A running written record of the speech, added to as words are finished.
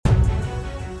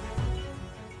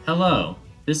Hello,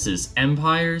 this is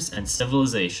Empires and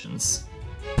Civilizations.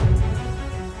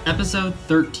 Episode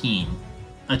 13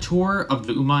 A Tour of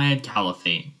the Umayyad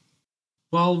Caliphate.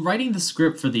 While writing the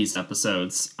script for these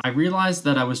episodes, I realized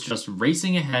that I was just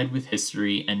racing ahead with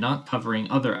history and not covering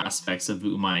other aspects of the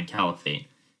Umayyad Caliphate.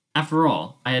 After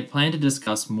all, I had planned to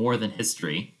discuss more than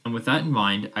history, and with that in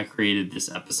mind, I created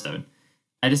this episode.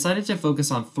 I decided to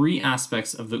focus on three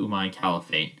aspects of the Umayyad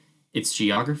Caliphate: its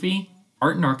geography,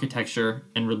 art and architecture,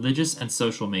 and religious and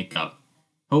social makeup.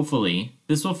 Hopefully,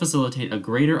 this will facilitate a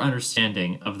greater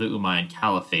understanding of the Umayyad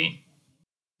Caliphate.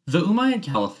 The Umayyad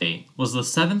Caliphate was the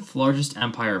seventh largest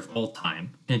empire of all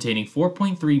time, containing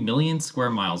 4.3 million square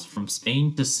miles from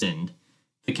Spain to Sind.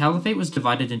 The Caliphate was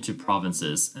divided into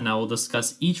provinces, and I will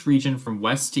discuss each region from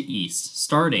west to east,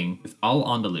 starting with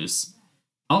Al-Andalus.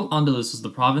 Al-Andalus was the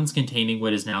province containing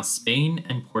what is now Spain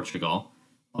and Portugal.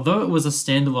 Although it was a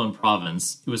standalone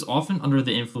province, it was often under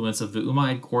the influence of the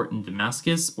Umayyad court in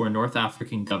Damascus or North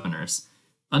African governors.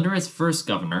 Under its first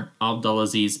governor,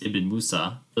 Abdulaziz ibn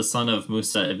Musa, the son of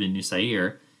Musa ibn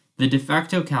Nusayr, the de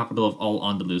facto capital of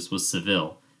Al-Andalus was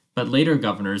Seville, but later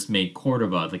governors made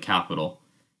Córdoba the capital.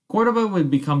 Córdoba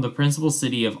would become the principal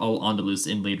city of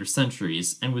Al-Andalus in later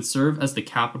centuries and would serve as the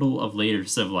capital of later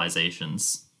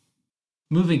civilizations.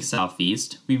 Moving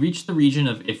southeast, we reach the region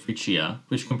of Ifriqiya,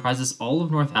 which comprises all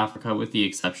of North Africa with the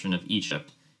exception of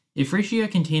Egypt. Ifriqiya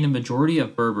contained a majority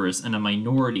of Berbers and a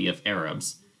minority of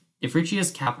Arabs.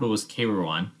 Ifriqiya's capital was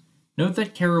Kairouan. Note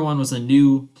that Kairouan was a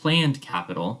new, planned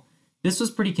capital. This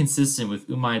was pretty consistent with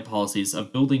Umayyad policies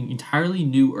of building entirely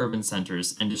new urban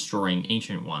centers and destroying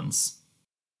ancient ones.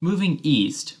 Moving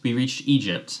east, we reached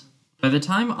Egypt. By the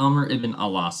time Amr ibn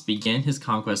al-As began his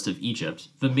conquest of Egypt,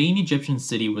 the main Egyptian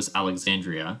city was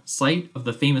Alexandria, site of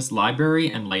the famous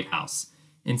library and lighthouse.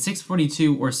 In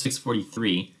 642 or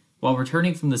 643, while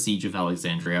returning from the siege of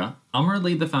Alexandria, Amr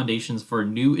laid the foundations for a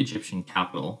new Egyptian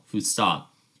capital, Fustat.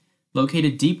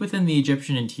 Located deep within the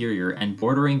Egyptian interior and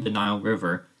bordering the Nile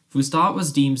River, Fustat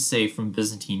was deemed safe from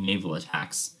Byzantine naval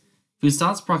attacks.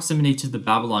 Fustat's proximity to the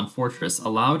Babylon fortress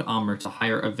allowed Amr to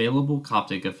hire available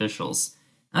Coptic officials.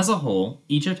 As a whole,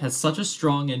 Egypt has such a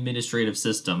strong administrative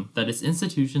system that its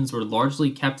institutions were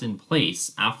largely kept in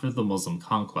place after the Muslim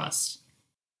conquest.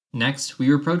 Next,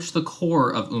 we approach the core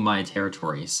of Umayyad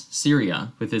territories,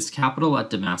 Syria, with its capital at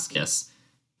Damascus.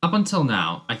 Up until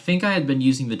now, I think I had been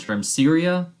using the terms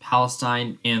Syria,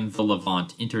 Palestine, and the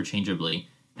Levant interchangeably,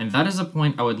 and that is a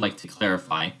point I would like to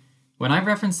clarify. When I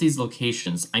reference these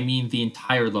locations, I mean the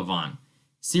entire Levant.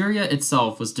 Syria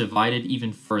itself was divided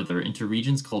even further into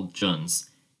regions called Juns.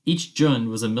 Each Jund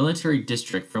was a military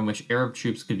district from which Arab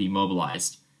troops could be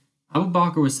mobilized. Abu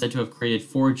Bakr was said to have created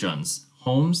four Junds: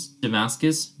 Homs,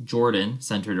 Damascus, Jordan,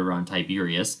 centered around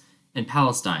Tiberias, and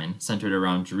Palestine, centered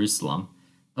around Jerusalem.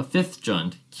 A fifth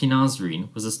Jund,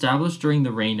 Kinazrin, was established during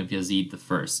the reign of Yazid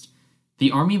I.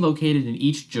 The army located in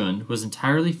each Jund was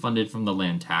entirely funded from the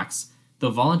land tax, though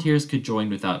volunteers could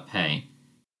join without pay.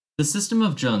 The system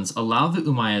of Junds allowed the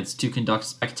Umayyads to conduct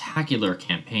spectacular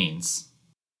campaigns.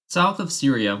 South of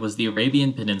Syria was the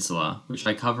Arabian Peninsula, which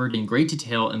I covered in great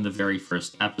detail in the very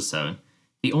first episode.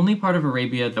 The only part of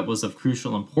Arabia that was of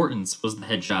crucial importance was the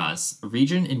Hejaz, a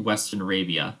region in western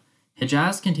Arabia.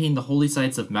 Hejaz contained the holy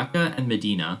sites of Mecca and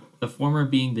Medina, the former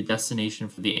being the destination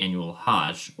for the annual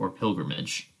Hajj, or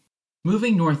pilgrimage.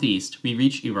 Moving northeast, we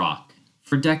reach Iraq.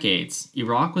 For decades,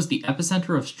 Iraq was the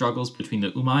epicenter of struggles between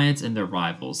the Umayyads and their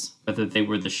rivals, whether they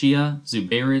were the Shia,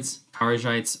 Zubayrids,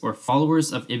 Kharijites, or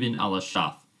followers of Ibn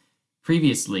al-Ashaf.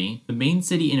 Previously, the main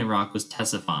city in Iraq was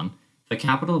Ctesiphon, the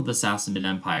capital of the Sassanid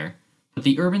Empire, but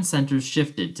the urban centers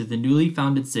shifted to the newly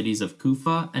founded cities of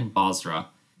Kufa and Basra.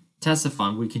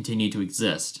 Ctesiphon would continue to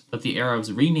exist, but the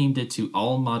Arabs renamed it to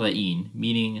Al-Madain,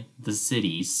 meaning the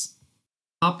cities.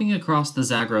 Hopping across the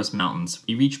Zagros Mountains,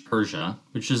 we reach Persia,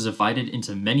 which is divided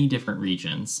into many different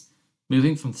regions.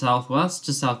 Moving from southwest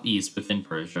to southeast within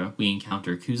Persia, we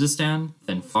encounter Khuzestan,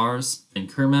 then Fars, then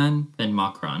Kerman, then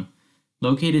Makran.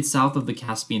 Located south of the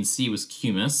Caspian Sea was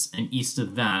Kumus, and east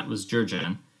of that was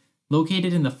Jurjan.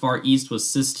 Located in the far east was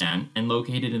Sistan, and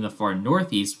located in the far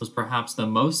northeast was perhaps the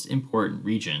most important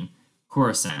region,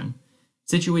 Khorasan.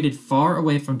 Situated far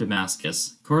away from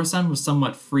Damascus, Khorasan was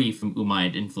somewhat free from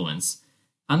Umayyad influence.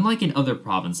 Unlike in other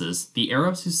provinces, the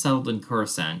Arabs who settled in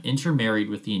Khorasan intermarried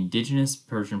with the indigenous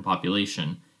Persian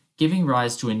population, giving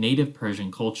rise to a native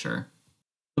Persian culture.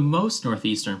 The most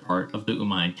northeastern part of the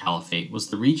Umayyad Caliphate was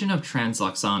the region of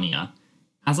Transoxania.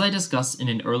 As I discussed in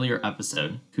an earlier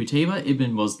episode, Qutayba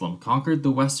ibn Muslim conquered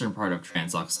the western part of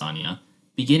Transoxania,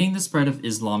 beginning the spread of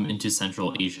Islam into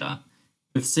Central Asia.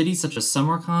 With cities such as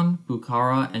Samarkand,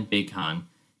 Bukhara, and Bekan,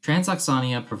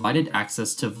 Transoxania provided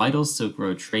access to vital Silk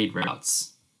Road trade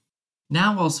routes.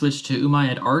 Now I'll switch to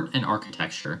Umayyad art and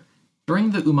architecture. During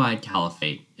the Umayyad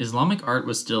Caliphate, Islamic art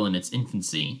was still in its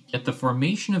infancy, yet the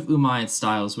formation of Umayyad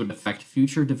styles would affect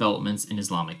future developments in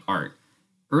Islamic art.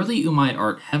 Early Umayyad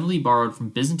art heavily borrowed from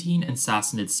Byzantine and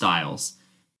Sassanid styles.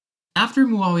 After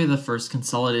Muawiyah I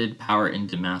consolidated power in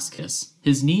Damascus,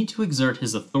 his need to exert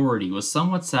his authority was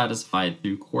somewhat satisfied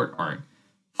through court art.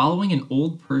 Following an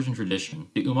old Persian tradition,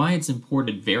 the Umayyads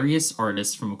imported various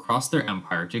artists from across their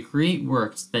empire to create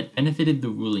works that benefited the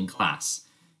ruling class.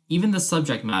 Even the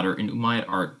subject matter in Umayyad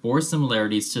art bore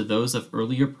similarities to those of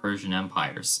earlier Persian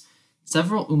empires.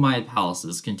 Several Umayyad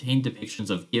palaces contained depictions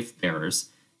of gift-bearers,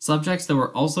 subjects that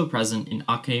were also present in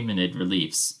Achaemenid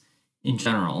reliefs. In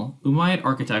general, Umayyad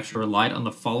architecture relied on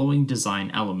the following design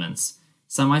elements: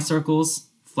 semicircles,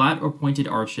 flat or pointed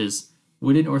arches,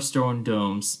 wooden or stone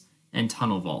domes, and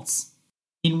tunnel vaults.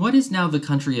 In what is now the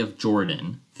country of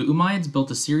Jordan, the Umayyads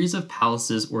built a series of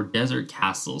palaces or desert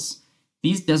castles.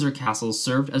 These desert castles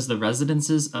served as the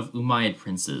residences of Umayyad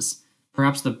princes.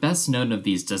 Perhaps the best known of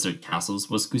these desert castles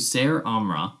was Qusayr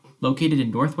Amra, located in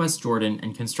northwest Jordan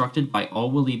and constructed by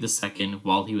Al-Walid II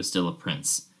while he was still a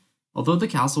prince. Although the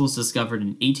castle was discovered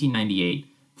in 1898,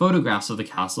 photographs of the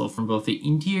castle from both the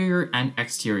interior and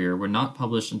exterior were not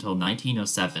published until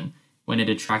 1907, when it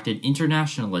attracted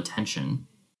international attention.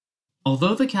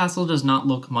 Although the castle does not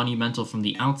look monumental from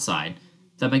the outside,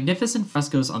 the magnificent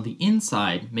frescoes on the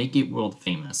inside make it world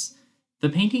famous. The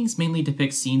paintings mainly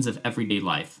depict scenes of everyday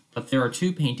life, but there are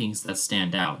two paintings that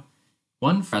stand out.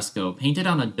 One fresco, painted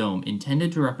on a dome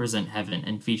intended to represent heaven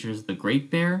and features the Great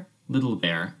Bear, Little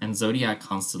Bear, and zodiac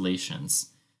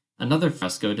constellations. Another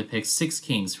fresco depicts 6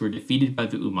 kings who were defeated by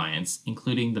the Umayyads,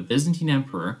 including the Byzantine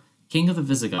Emperor, King of the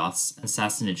Visigoths, and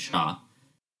Sassanid Shah.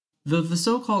 Though the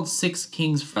so-called 6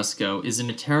 Kings fresco is in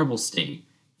a terrible state,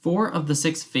 4 of the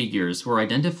 6 figures were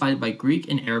identified by Greek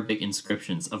and Arabic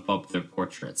inscriptions above their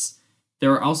portraits.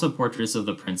 There are also portraits of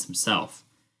the prince himself.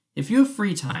 If you have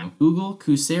free time, Google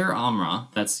Qusayr Amra,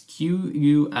 that's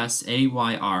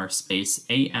Qusayr space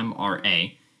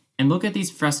AMRA, and look at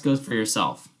these frescoes for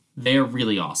yourself. They are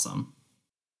really awesome.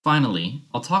 Finally,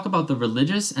 I'll talk about the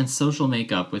religious and social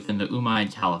makeup within the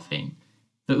Umayyad Caliphate.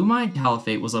 The Umayyad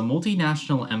Caliphate was a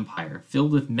multinational empire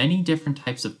filled with many different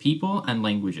types of people and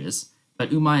languages,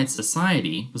 but Umayyad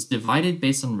society was divided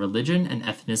based on religion and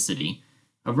ethnicity.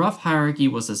 A rough hierarchy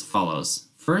was as follows: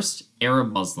 first,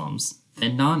 Arab Muslims,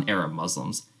 then non-Arab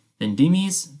Muslims, then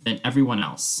dhimmis, then everyone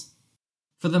else.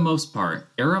 For the most part,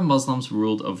 Arab Muslims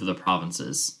ruled over the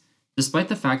provinces. Despite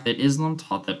the fact that Islam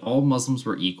taught that all Muslims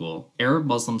were equal, Arab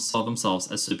Muslims saw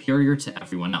themselves as superior to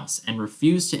everyone else and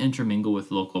refused to intermingle with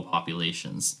local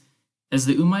populations. As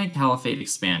the Umayyad Caliphate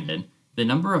expanded, the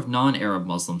number of non-Arab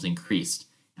Muslims increased,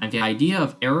 and the idea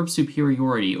of Arab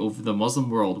superiority over the Muslim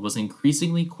world was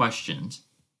increasingly questioned.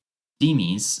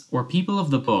 Dhimmis, or people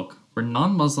of the book, were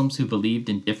non-Muslims who believed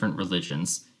in different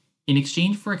religions. In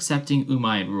exchange for accepting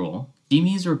Umayyad rule,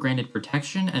 dhimmis were granted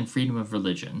protection and freedom of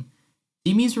religion.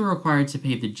 Dhimmis were required to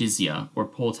pay the jizya, or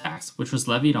poll tax, which was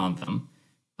levied on them.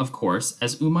 Of course,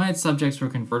 as Umayyad subjects were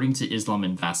converting to Islam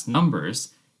in vast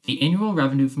numbers, the annual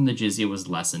revenue from the jizya was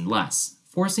less and less,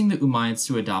 forcing the Umayyads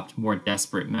to adopt more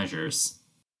desperate measures.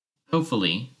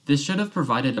 Hopefully, this should have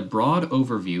provided a broad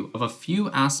overview of a few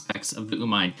aspects of the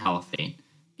Umayyad Caliphate: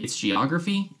 its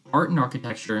geography, art and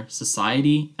architecture,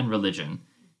 society, and religion.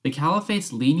 The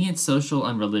Caliphate's lenient social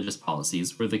and religious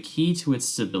policies were the key to its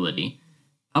stability.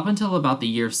 Up until about the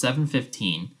year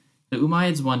 715, the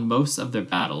Umayyads won most of their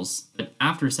battles, but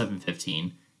after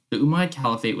 715, the Umayyad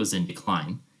Caliphate was in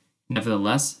decline.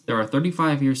 Nevertheless, there are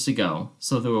 35 years to go,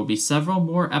 so there will be several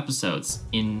more episodes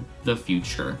in the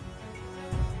future.